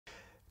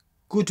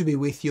Good to be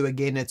with you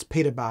again. It's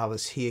Peter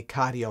Barlas here,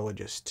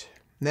 cardiologist.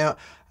 Now,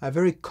 a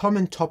very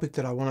common topic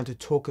that I wanted to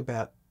talk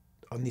about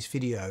on this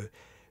video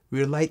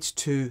relates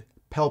to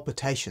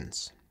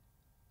palpitations.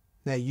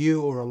 Now,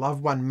 you or a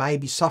loved one may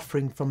be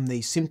suffering from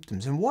these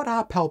symptoms. And what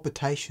are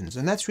palpitations?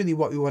 And that's really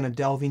what we want to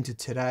delve into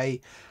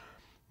today.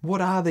 What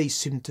are these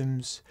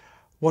symptoms?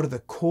 What are the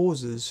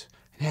causes?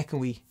 And how can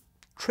we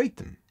treat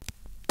them?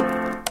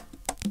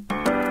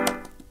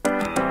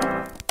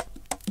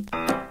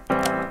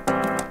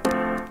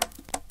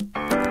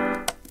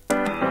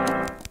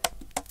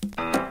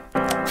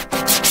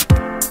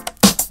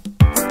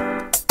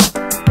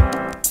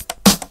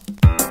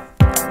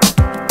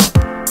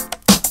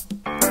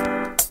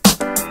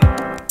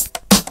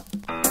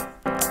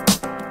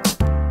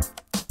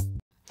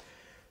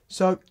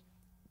 So,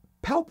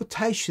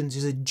 palpitations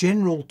is a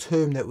general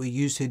term that we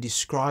use to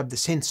describe the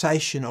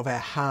sensation of our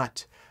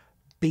heart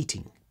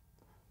beating.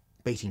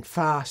 Beating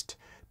fast,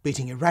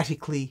 beating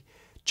erratically,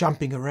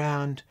 jumping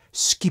around,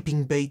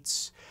 skipping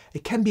beats.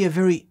 It can be a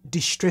very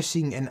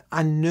distressing and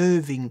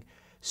unnerving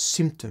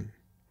symptom.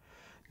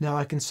 Now,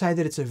 I can say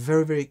that it's a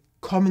very, very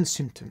common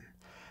symptom.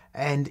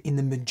 And in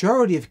the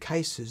majority of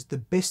cases, the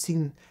best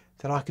thing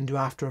that I can do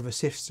after I've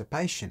assessed a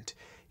patient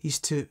is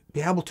to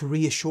be able to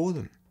reassure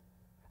them.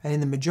 And in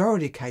the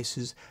majority of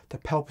cases, the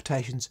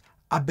palpitations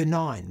are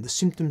benign. The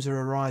symptoms are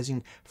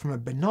arising from a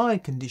benign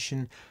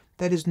condition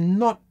that is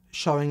not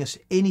showing us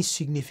any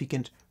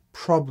significant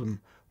problem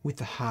with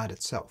the heart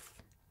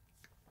itself.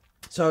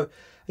 So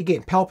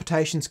again,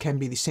 palpitations can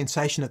be the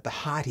sensation that the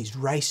heart is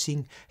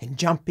racing and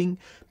jumping.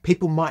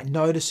 People might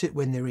notice it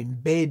when they're in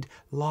bed,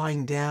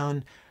 lying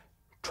down,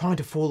 trying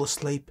to fall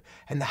asleep,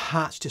 and the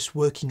heart's just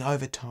working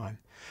overtime.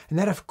 And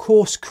that, of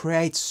course,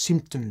 creates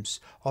symptoms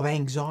of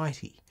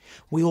anxiety.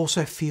 We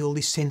also feel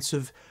this sense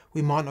of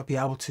we might not be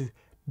able to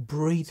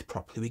breathe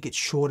properly. We get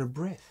short of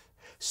breath.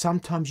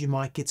 Sometimes you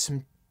might get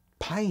some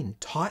pain,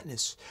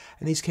 tightness,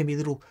 and these can be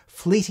little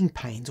fleeting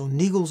pains or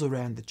niggles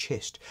around the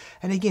chest.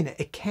 And again,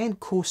 it can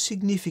cause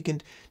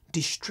significant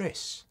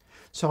distress.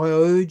 So I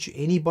urge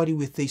anybody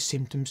with these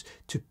symptoms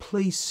to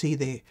please see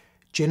their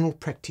general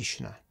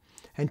practitioner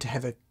and to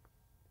have a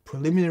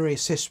preliminary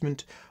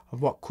assessment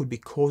of what could be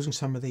causing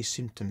some of these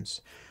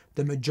symptoms.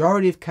 The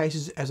majority of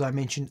cases, as I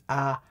mentioned,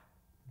 are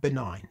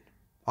benign.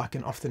 I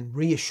can often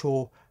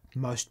reassure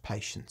most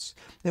patients.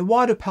 Now,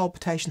 why do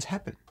palpitations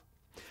happen?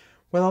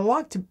 Well, I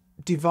like to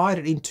divide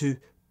it into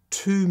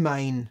two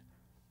main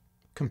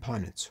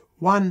components.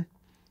 One,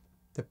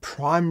 the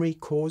primary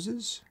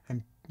causes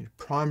and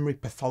primary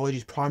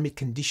pathologies, primary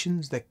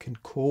conditions that can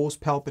cause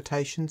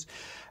palpitations.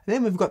 And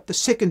then we've got the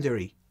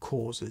secondary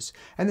causes.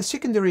 And the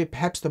secondary are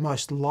perhaps the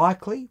most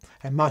likely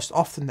and most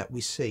often that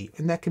we see.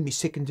 And that can be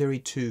secondary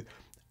to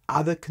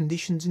other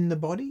conditions in the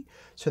body.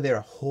 So there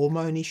are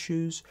hormone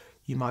issues.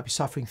 You might be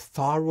suffering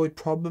thyroid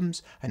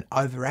problems. An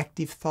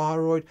overactive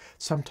thyroid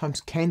sometimes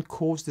can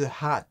cause the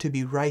heart to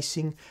be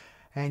racing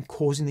and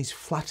causing these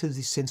flutters,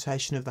 this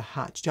sensation of the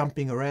heart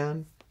jumping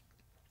around.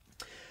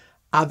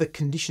 Other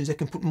conditions that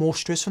can put more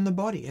stress on the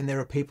body. And there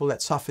are people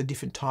that suffer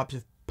different types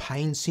of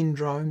pain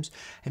syndromes,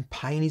 and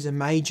pain is a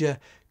major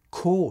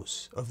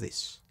cause of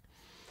this.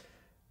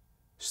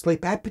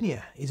 Sleep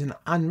apnea is an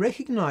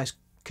unrecognized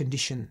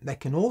condition that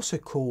can also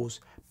cause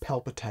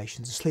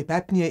palpitations. Sleep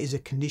apnea is a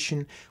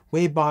condition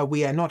whereby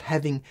we are not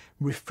having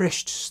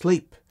refreshed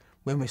sleep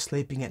when we're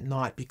sleeping at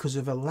night because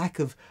of a lack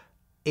of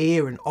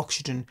air and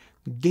oxygen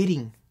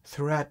getting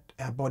throughout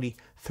our body,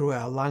 through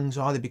our lungs,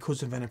 either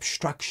because of an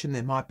obstruction.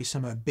 There might be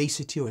some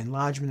obesity or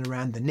enlargement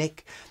around the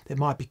neck that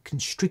might be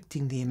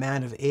constricting the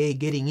amount of air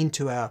getting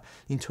into our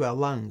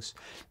lungs.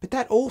 But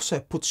that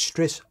also puts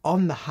stress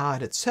on the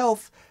heart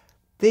itself,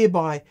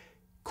 thereby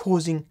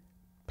causing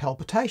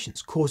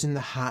palpitations, causing the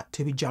heart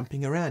to be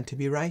jumping around, to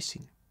be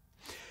racing.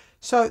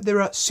 So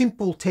there are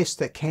simple tests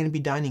that can be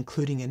done,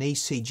 including an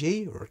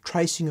ECG or a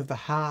tracing of the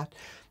heart.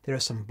 There are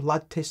some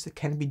blood tests that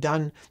can be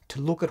done to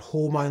look at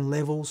hormone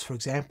levels, for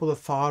example, the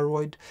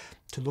thyroid,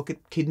 to look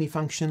at kidney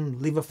function,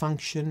 liver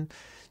function,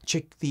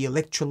 check the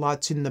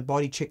electrolytes in the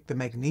body, check the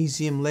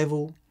magnesium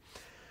level,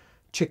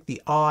 check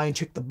the eye and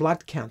check the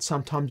blood count.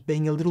 Sometimes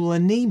being a little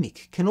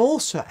anemic can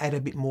also add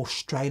a bit more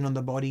strain on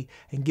the body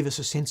and give us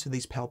a sense of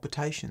these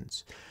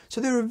palpitations.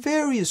 So there are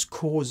various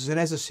causes, and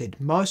as I said,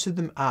 most of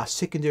them are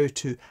secondary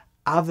to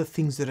other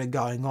things that are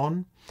going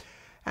on.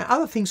 And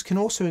other things can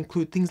also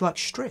include things like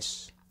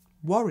stress,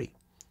 worry,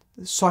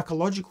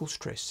 psychological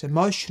stress,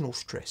 emotional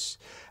stress.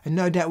 And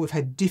no doubt we've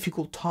had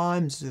difficult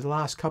times the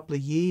last couple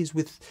of years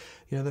with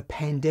the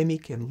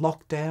pandemic and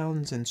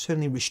lockdowns and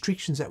certainly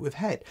restrictions that we've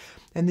had.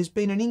 And there's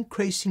been an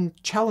increasing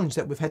challenge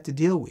that we've had to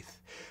deal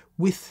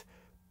with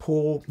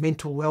poor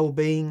mental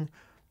well-being,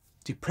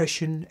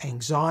 depression,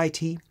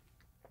 anxiety.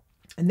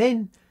 And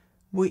then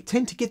we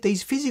tend to get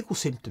these physical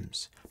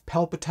symptoms,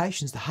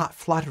 palpitations, the heart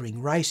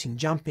fluttering, racing,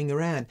 jumping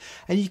around.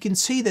 And you can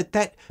see that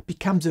that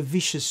becomes a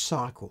vicious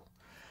cycle.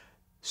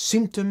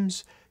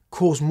 Symptoms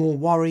cause more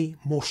worry,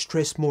 more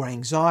stress, more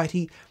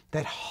anxiety.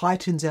 that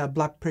heightens our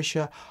blood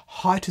pressure,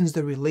 heightens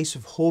the release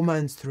of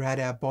hormones throughout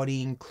our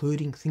body,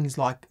 including things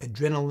like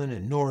adrenaline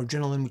and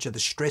noradrenaline, which are the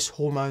stress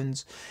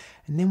hormones.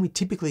 And then we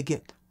typically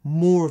get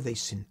more of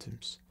these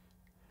symptoms.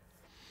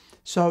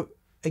 So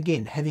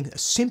again, having a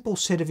simple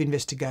set of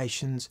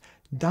investigations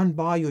done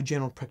by your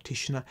general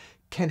practitioner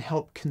can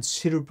help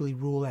considerably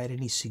rule out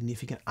any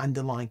significant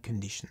underlying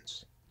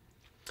conditions.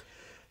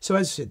 So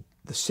as I said,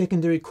 the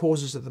secondary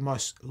causes are the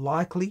most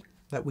likely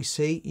that we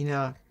see in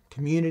our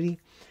community.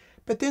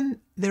 But then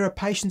there are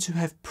patients who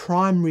have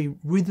primary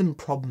rhythm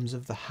problems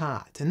of the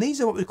heart. And these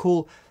are what we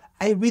call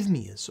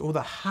arrhythmias, or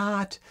the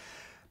heart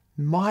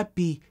might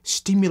be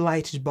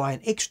stimulated by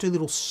an extra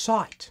little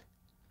site,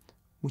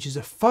 which is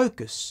a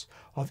focus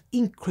of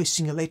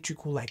increasing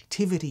electrical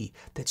activity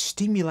that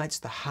stimulates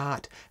the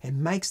heart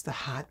and makes the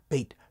heart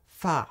beat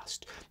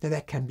fast. Now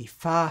that can be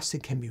fast,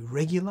 it can be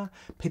regular.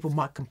 People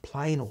might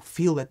complain or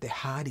feel that their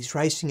heart is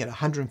racing at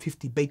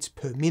 150 beats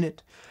per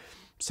minute.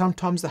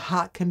 Sometimes the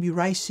heart can be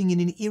racing in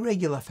an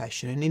irregular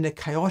fashion and in a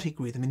chaotic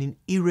rhythm, in an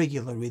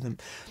irregular rhythm,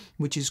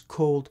 which is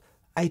called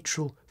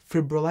atrial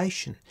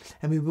fibrillation.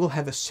 And we will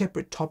have a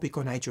separate topic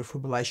on atrial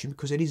fibrillation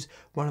because it is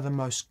one of the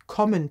most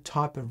common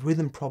type of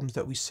rhythm problems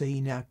that we see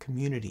in our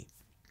community.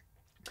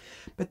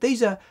 But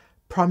these are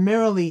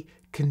primarily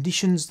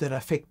conditions that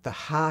affect the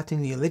heart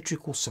and the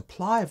electrical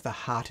supply of the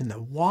heart and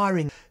the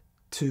wiring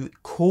to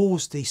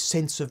cause the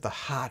sense of the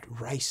heart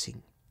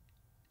racing.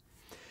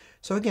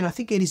 So again, I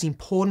think it is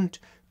important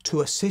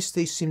to assess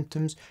these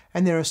symptoms,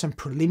 and there are some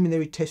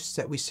preliminary tests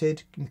that we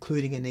said,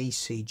 including an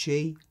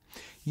ECG.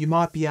 You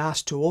might be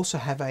asked to also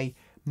have a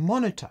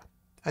monitor,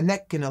 and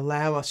that can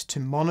allow us to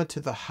monitor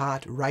the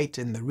heart rate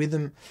and the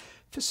rhythm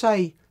for,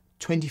 say,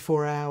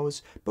 24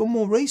 hours. But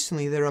more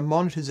recently, there are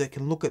monitors that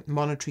can look at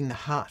monitoring the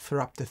heart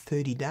for up to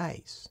 30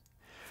 days.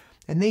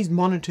 And these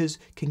monitors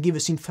can give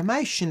us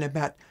information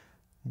about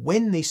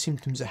when these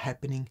symptoms are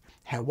happening,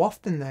 how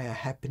often they are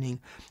happening,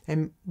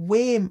 and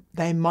where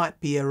they might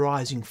be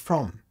arising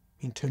from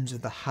in terms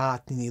of the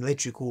heart and the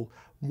electrical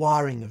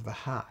wiring of the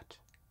heart.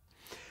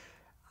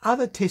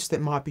 Other tests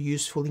that might be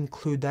useful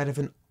include that of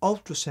an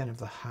ultrasound of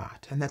the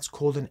heart, and that's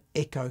called an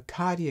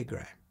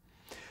echocardiogram.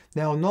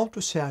 Now, an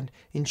ultrasound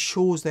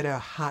ensures that our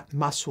heart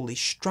muscle is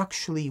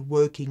structurally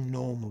working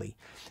normally.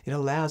 It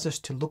allows us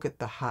to look at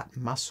the heart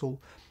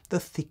muscle, the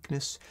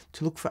thickness,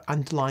 to look for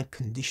underlying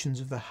conditions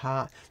of the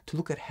heart, to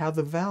look at how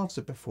the valves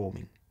are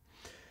performing.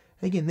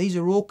 Again, these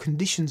are all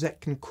conditions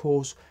that can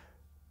cause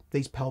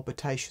these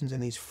palpitations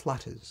and these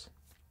flutters.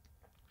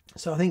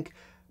 So I think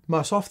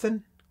most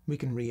often we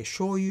can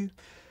reassure you,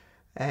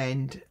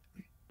 and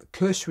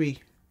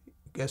cursory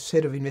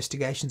set of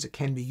investigations that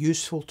can be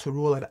useful to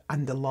rule out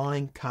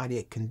underlying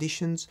cardiac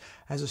conditions.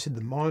 As I said,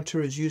 the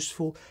monitor is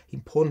useful.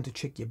 Important to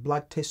check your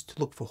blood test to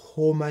look for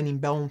hormone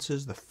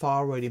imbalances, the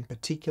thyroid in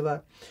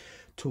particular,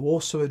 to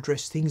also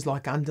address things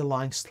like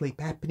underlying sleep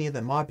apnea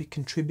that might be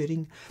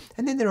contributing.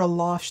 And then there are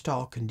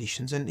lifestyle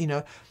conditions,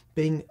 and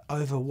being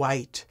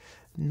overweight,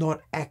 not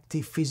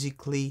active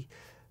physically.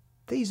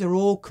 These are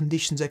all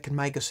conditions that can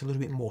make us a little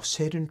bit more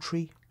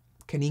sedentary,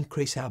 can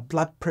increase our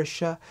blood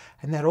pressure,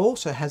 and that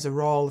also has a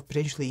role of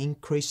potentially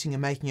increasing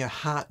and making your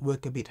heart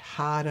work a bit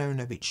harder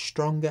and a bit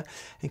stronger,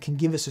 and can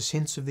give us a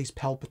sense of these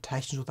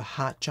palpitations or the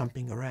heart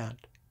jumping around.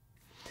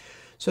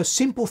 So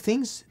simple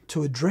things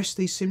to address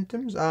these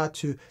symptoms are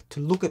to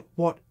look at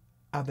what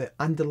are the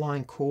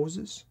underlying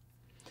causes.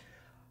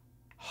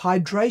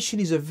 Hydration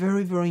is a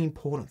very, very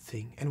important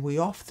thing, and we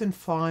often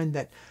find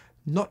that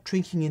not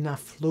drinking enough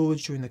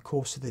fluids during the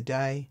course of the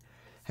day,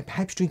 and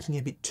perhaps drinking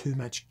a bit too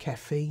much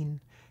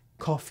caffeine,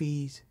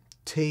 coffees,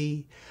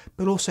 tea,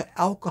 but also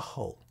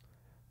alcohol.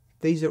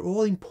 These are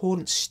all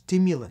important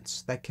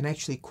stimulants that can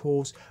actually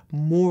cause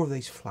more of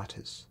these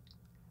flutters.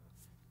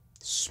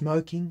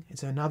 Smoking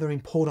is another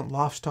important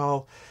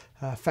lifestyle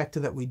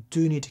factor that we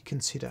do need to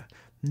consider.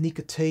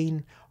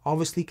 Nicotine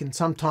obviously can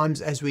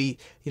sometimes, as we,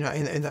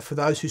 and for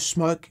those who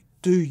smoke,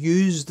 do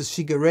use the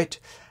cigarette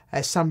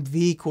as some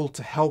vehicle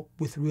to help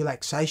with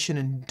relaxation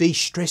and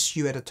de-stress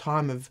you at a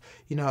time of,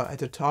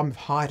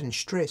 heightened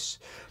stress.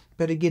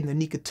 But again, the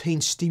nicotine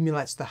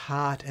stimulates the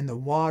heart and the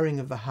wiring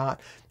of the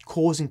heart,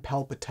 causing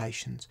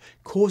palpitations,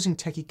 causing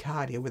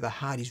tachycardia where the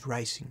heart is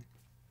racing.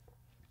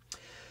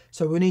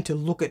 So we need to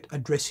look at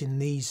addressing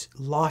these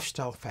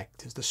lifestyle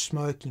factors, the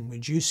smoking,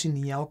 reducing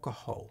the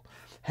alcohol,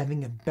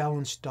 having a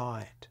balanced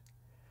diet,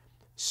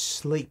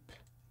 sleep,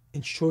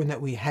 ensuring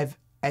that we have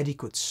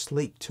adequate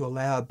sleep to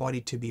allow our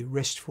body to be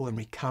restful and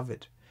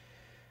recovered.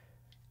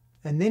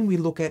 And then we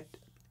look at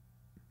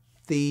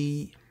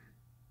the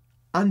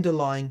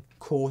underlying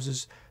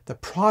causes, the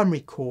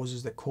primary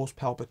causes that cause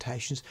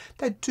palpitations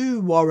that do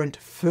warrant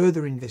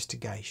further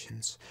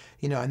investigations.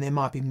 And there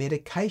might be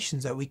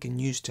medications that we can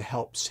use to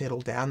help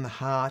settle down the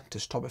heart, to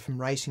stop it from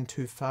racing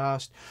too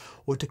fast,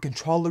 or to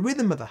control the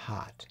rhythm of the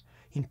heart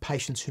in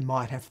patients who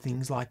might have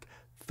things like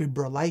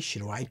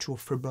fibrillation or atrial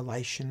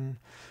fibrillation,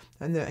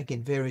 and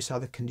again, various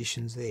other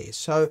conditions there.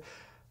 So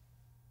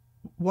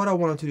what I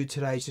wanted to do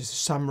today is just to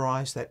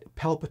summarize that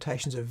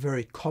palpitations are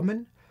very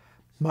common.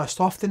 Most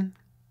often,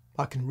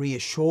 I can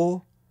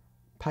reassure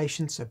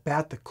patients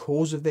about the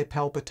cause of their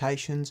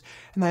palpitations,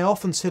 and they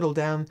often settle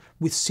down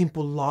with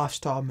simple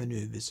lifestyle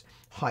manoeuvres: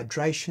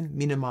 hydration,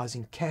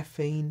 minimising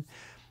caffeine,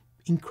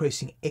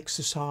 increasing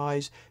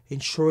exercise,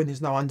 ensuring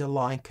there's no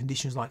underlying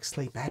conditions like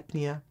sleep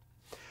apnea.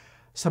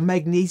 Some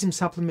magnesium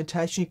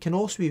supplementation can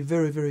also be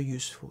very, very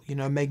useful. You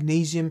know,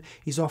 magnesium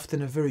is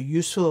often a very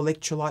useful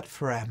electrolyte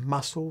for our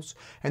muscles,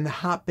 and the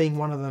heart, being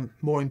one of the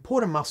more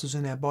important muscles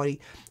in our body,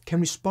 can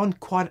respond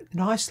quite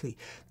nicely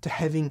to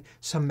having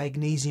some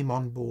magnesium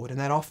on board, and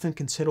that often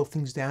can settle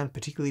things down,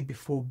 particularly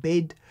before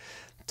bed,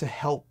 to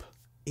help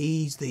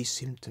ease these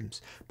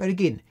symptoms. But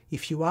again,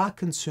 if you are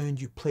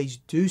concerned, you please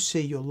do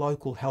see your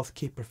local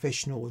healthcare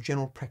professional or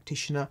general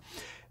practitioner.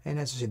 And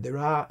as I said, there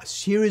are a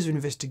series of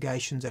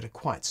investigations that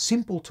are quite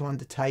simple to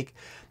undertake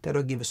that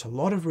will give us a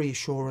lot of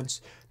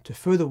reassurance to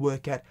further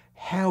work out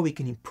how we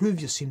can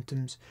improve your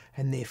symptoms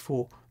and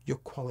therefore your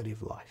quality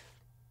of life.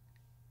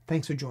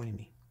 Thanks for joining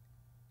me.